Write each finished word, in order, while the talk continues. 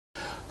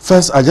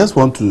First, I just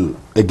want to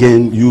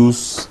again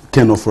use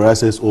Ken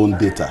Oforiase's own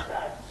data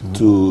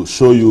to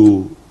show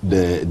you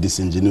the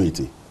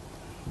disingenuity.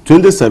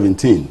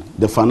 2017,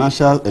 the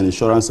financial and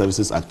insurance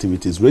services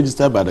activities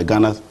registered by the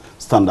Ghana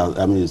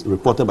Standards,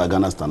 reported by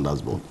Ghana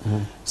Standards Board,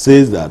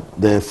 says that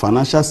the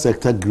financial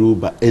sector grew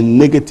by a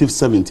negative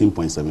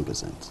 17.7%.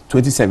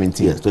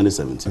 2017? Yes,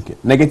 2017. Okay.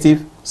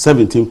 Negative?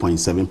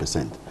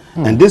 17.7%.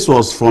 And this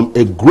was from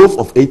a growth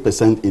of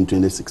 8% in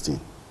 2016.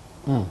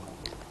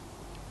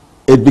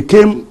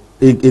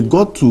 It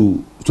got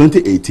to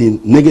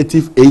 2018,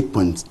 negative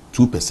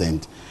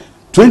 8.2%.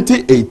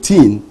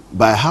 2018,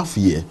 by half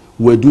year,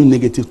 we're doing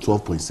negative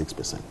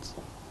 12.6%.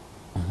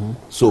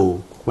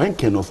 So when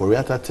Ken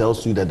Oforiata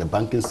tells you that the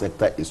banking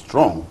sector is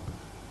strong,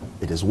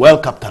 it is well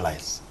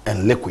capitalized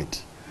and liquid,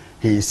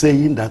 he is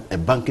saying that a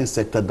banking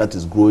sector that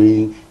is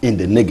growing in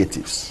the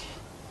negatives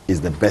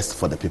is the best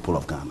for the people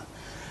of Ghana.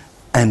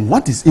 And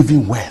what is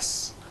even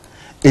worse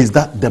is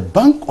that the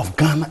Bank of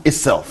Ghana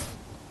itself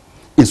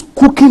is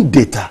cooking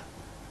data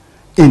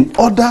in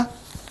order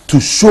to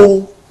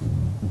show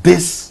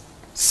this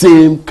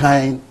same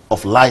kind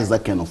of lies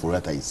that Ken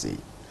Oforiata is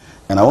saying.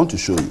 And I want to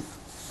show you.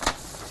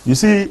 You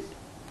see,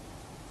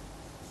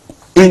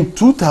 in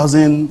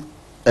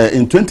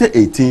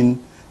 2018,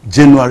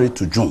 January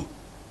to June,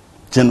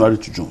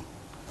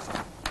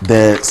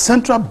 the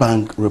central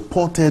bank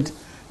reported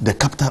the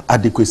capital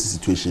adequacy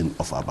situation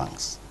of our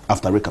banks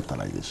after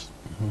recapitalization.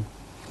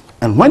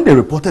 And when they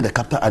reported the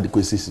capital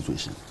adequacy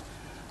situation,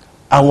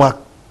 our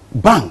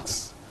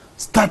banks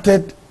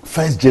started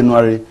 1st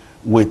January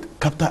with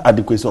capital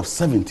adequacy of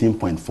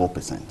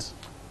 17.4%.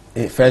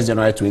 1st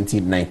January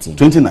 2019.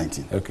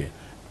 2019. Okay.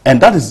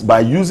 And that is by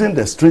using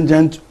the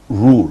stringent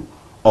rule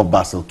of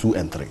Basel II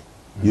and III.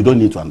 You don't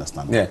need to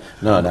understand. Yeah.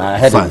 No, I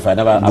heard it.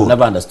 I've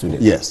never understood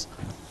it. Yes.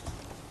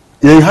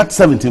 They had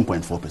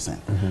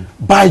 17.4%.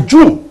 By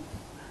June,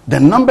 the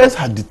numbers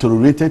had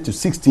deteriorated to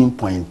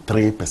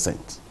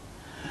 16.3%.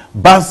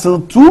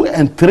 Basel II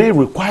and III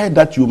required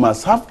that you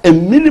must have a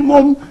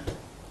minimum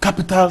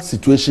capital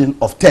situation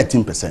of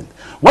 13%.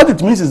 What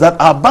it means is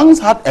that our banks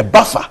had a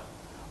buffer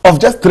of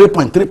just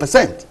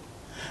 3.3%.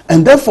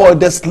 And therefore,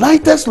 the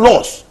slightest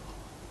loss,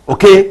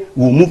 okay,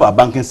 will move our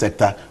banking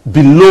sector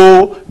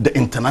below the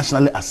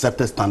internationally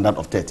accepted standard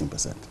of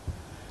 13%.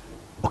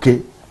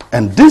 Okay?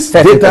 And this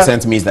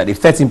 13% means that if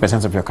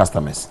 13% of your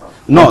customers...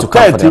 No,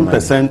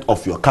 13%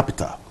 of your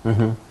capital.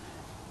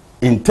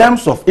 In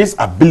terms of its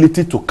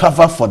ability to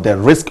cover for the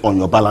risk on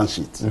your balance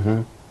sheet,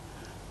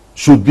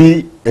 should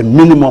be a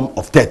minimum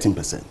of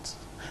 13%.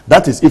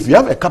 That is, if you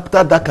have a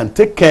capital that can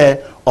take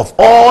care of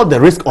all the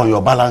risk on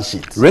your balance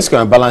sheet. Risk on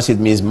your balance sheet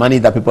means money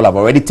that people have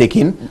already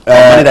taken,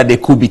 money that they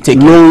could be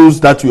taking. Loans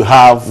that you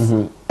have,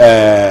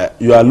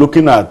 you are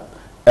looking at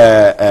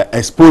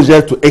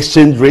exposure to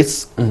exchange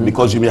risks,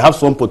 because you may have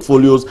some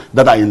portfolios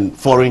that are in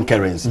foreign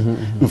currency.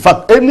 In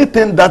fact,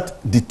 anything that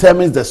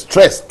determines the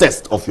stress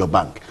test of your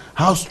bank,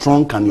 how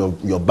strong can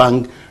your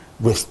bank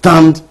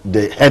withstand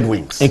the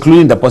headwinds,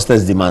 including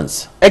depositors'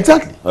 demands.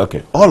 Exactly.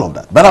 Okay. All of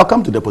that. But I'll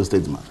come to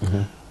depositors'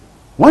 demand.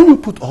 When you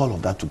put all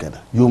of that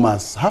together, you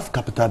must have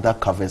capital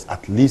that covers,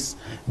 at least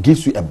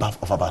gives you a buffer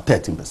of about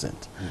 13%.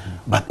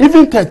 But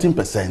even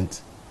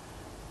 13%,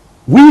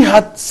 we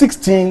had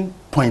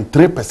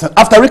 16.3%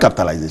 after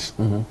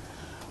recapitalization.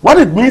 What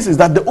it means is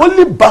that the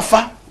only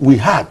buffer we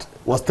had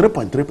was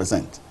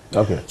 3.3%.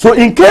 Okay. So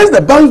in case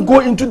the banks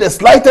go into the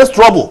slightest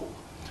trouble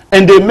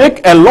and they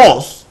make a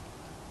loss,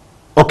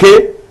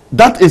 okay,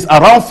 that is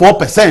around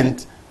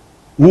 4%,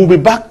 we'll be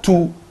back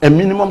to a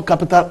minimum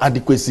capital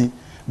adequacy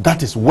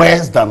that is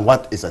worse than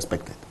what is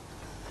expected.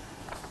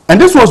 And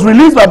this was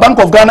released by Bank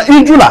of Ghana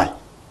in July.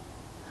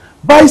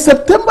 By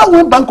September,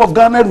 when Bank of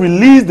Ghana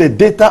released the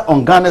data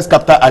on Ghana's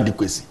capital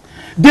adequacy,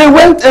 they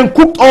went and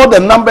cooked all the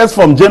numbers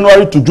from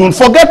January to June,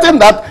 forgetting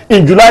that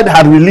in July they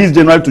had released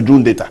January to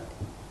June data.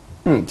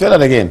 Say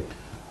that again.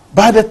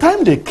 By the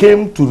time they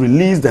came to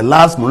release the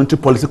last Monetary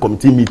Policy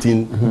Committee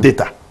meeting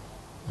data,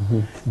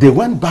 they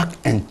went back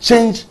and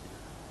changed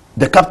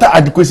the capital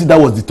adequacy that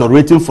was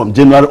deteriorating from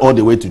January all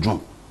the way to June.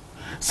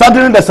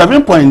 Suddenly, the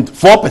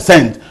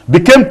 7.4%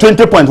 became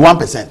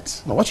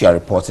 20.1%. What you are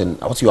reporting,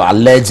 what you are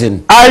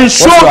alleging,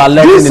 these are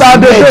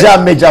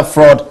the major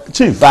fraud,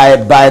 Chief,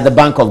 by the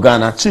Bank of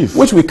Ghana, Chief,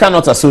 which we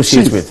cannot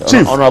associate with.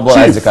 Chief, Honorable Chief,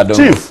 Isaac Adom.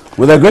 Chief,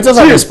 with the greatest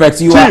of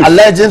respect, you are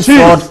alleging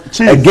fraud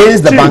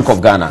against the Bank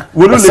of Ghana,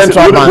 the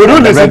central bank,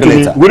 and the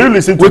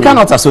regulator. We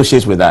cannot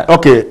associate with that.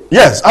 Okay.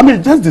 Yes. I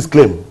mean, just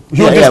disclaim.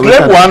 You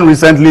disclaimed one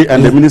recently,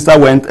 and the minister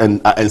went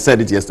and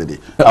said it yesterday.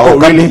 Oh,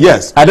 really?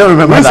 Yes. I don't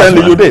remember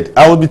recently that. You did.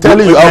 I will be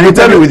telling you. I will be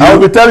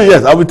telling you.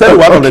 Yes. I will tell you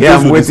one of the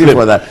things I'm waiting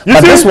for that. You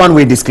but see, this one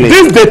we disclaimed.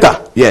 This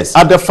data. Yes.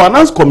 At the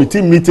finance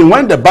committee meeting,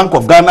 when the Bank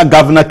of Ghana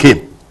governor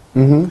came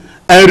and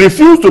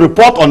refused to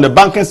report on the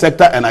banking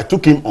sector, and I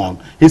took him on,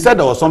 he said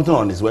there was something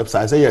on his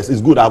website. I said, yes,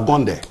 it's good. I've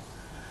gone there.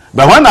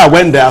 But when I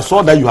went there, I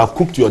saw that you have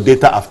cooked your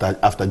data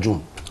after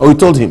June. Oh, you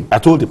told him? I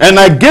told him. And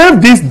I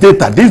gave this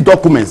data, these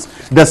documents,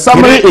 the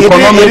summary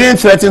economic. He didn't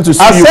threaten to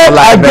sue you.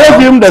 I gave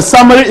him the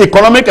summary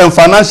economic and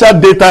financial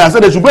data. I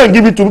said they should go and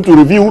give it to him to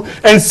review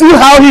and see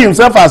how he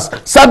himself has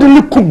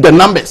suddenly cooked the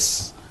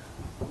numbers.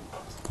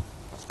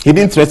 He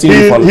didn't threaten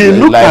you for He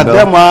looked at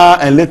them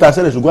and later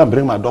said I should go and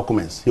bring my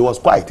documents. He was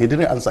quiet. He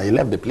didn't answer. He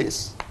left the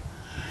place.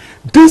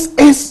 This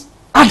is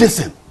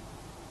Addison.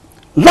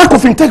 Lack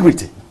of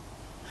integrity.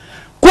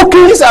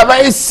 These are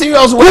very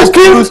serious words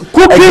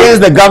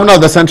against the governor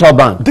of the central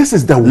bank. This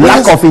is the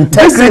lack of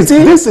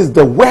integrity. This is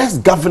the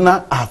worst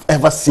governor I've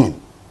ever seen.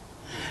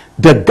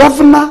 The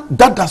governor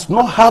that does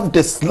not have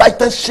the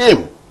slightest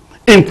shame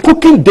in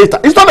cooking data.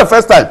 It's not the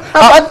first time.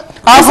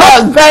 I've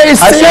had very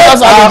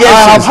serious allegations.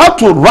 I have had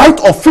to write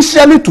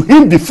officially to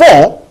him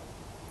before,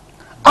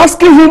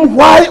 asking him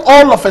why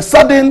all of a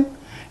sudden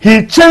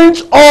he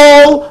changed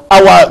all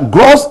our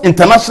gross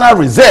international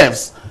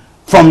reserves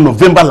from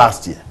November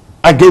last year.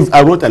 I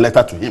wrote a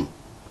letter to him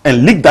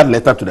and leaked that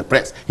letter to the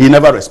press. He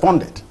never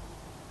responded.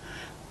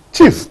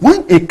 Chief,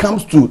 when it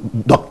comes to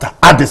Dr.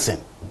 Addison,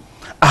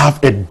 I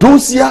have a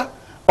dossier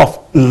of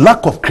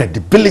lack of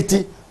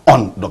credibility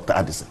on Dr.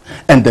 Addison.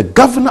 And the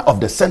governor of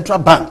the central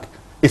bank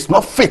is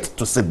not fit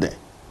to sit there.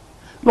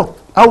 Look,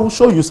 I will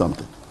show you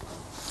something.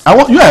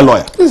 You are a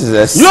lawyer. You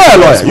are a lawyer. You are a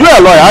lawyer. You are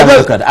a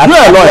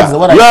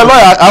lawyer. You are a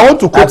lawyer. I want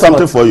to quote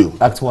something for you.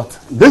 Act what?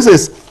 This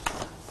is,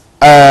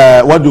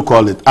 what do you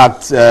call it?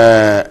 Act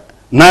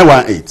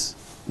 918.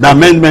 The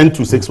amendment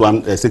to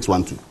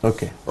 612.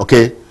 Okay.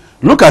 Okay.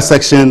 Look at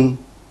section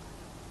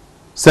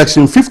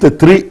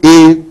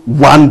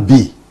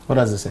 53A1B. What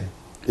does it say?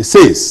 It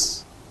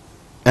says,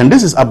 and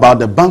this is about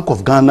the Bank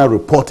of Ghana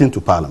reporting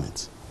to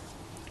Parliament.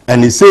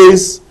 And it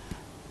says,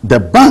 the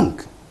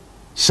bank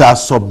shall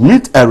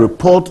submit a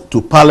report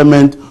to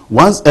Parliament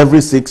once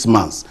every 6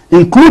 months,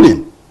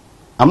 including,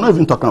 I'm not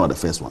even talking about the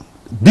first one,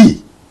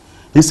 B.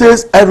 He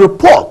says, a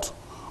report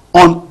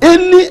on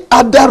any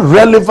other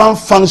relevant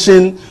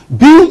function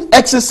being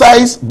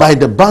exercised by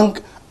the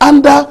bank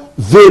under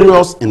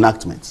various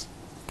enactments.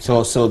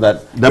 So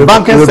that the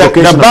banking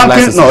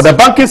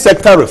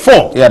sector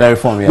reform, the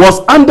reform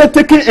was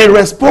undertaken in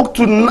response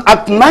to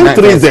Act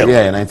 930.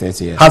 Yeah,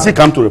 930. Yeah. Has he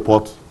come to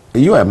report?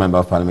 You are a member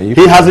of Parliament.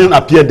 He hasn't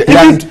appeared.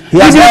 He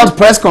has held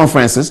press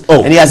conferences.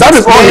 Oh, and he has that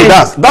is all he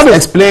does. That is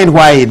explained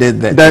why he did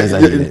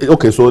that.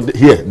 Okay, so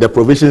here the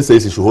provision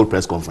says he should hold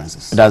press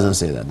conferences. It doesn't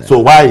say that. Then. So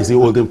why is he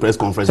holding press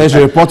conferences? So he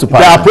should report to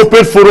Parliament. The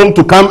appropriate forum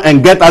to come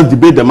and get us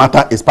debate the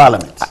matter is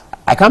Parliament.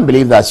 I can't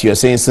believe that you're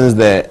saying since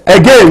the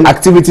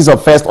activities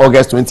of 1st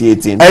August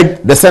 2018,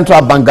 the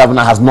central bank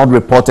governor has not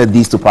reported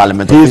these to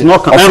Parliament. He is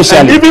not officially.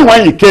 And even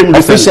when he came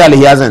officially,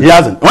 he hasn't. He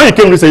hasn't. When he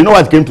came recently, you know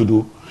what he came to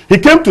do? He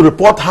came to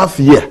report half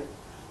year.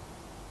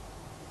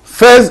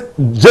 1st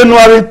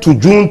January to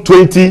June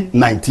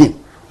 2019.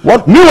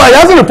 What? Meanwhile, he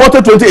hasn't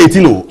reported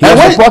 2018. He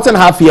was reporting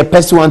half year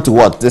pursuant to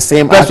what? The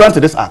same pursuant to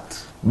this act.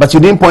 But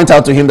you didn't point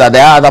out to him that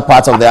there are other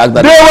parts of the act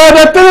that... There were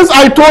the things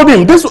I told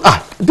him. This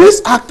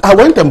act, I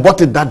went and bought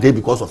it that day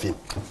because of him.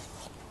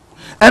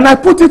 And I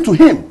put it to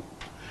him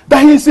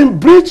that he is in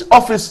breach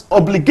of his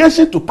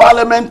obligation to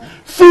Parliament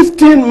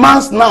 15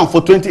 months now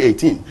for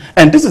 2018.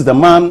 And this is the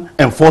man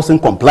enforcing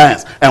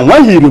compliance. And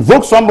when he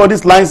revokes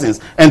somebody's license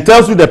and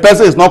tells you the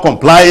person is not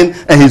complying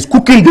and he's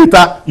cooking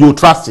data, you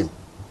trust him.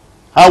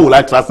 How will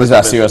I trust him? These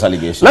are serious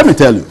allegations. Let me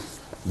tell you.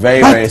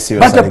 Very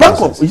serious. But the bank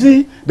of, you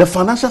see, the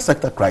financial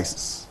sector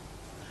crisis.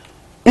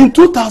 In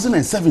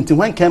 2017,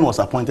 when Ken was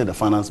appointed the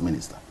finance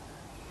minister,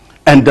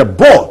 and the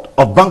board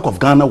of Bank of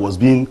Ghana was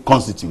being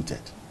constituted,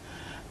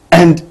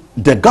 and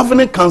the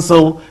governing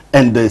council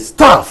and the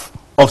staff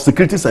of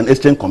Securities and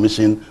Exchange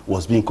Commission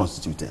was being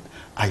constituted,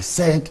 I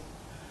said,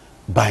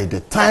 by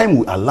the time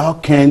we allow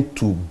Ken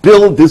to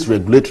build this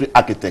regulatory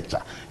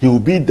architecture, he will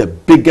be the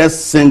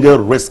biggest single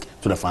risk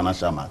to the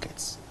financial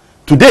markets.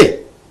 Today,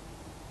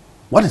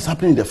 what is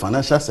happening in the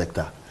financial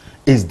sector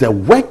is the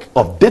work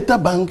of Data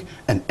Bank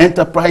and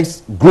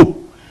Enterprise Group,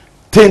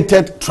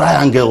 tainted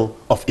triangle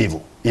of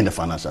evil in the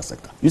financial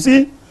sector. You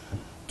see,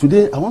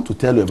 today I want to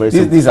tell you a very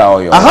simple. These are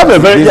all your I have a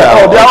very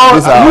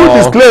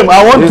disclaim.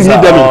 I want to meet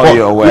them in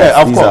court.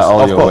 Yeah, of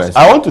course.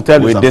 I want to tell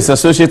you we something.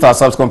 disassociate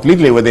ourselves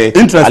completely with the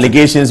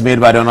allegations made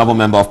by the Honorable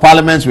Member of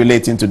Parliament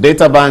relating to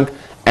Data Bank,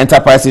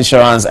 Enterprise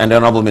Insurance, and the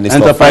Honorable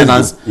Minister of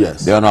Finance,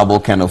 the Honorable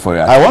Ken Ofori.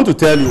 I want to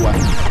tell you one.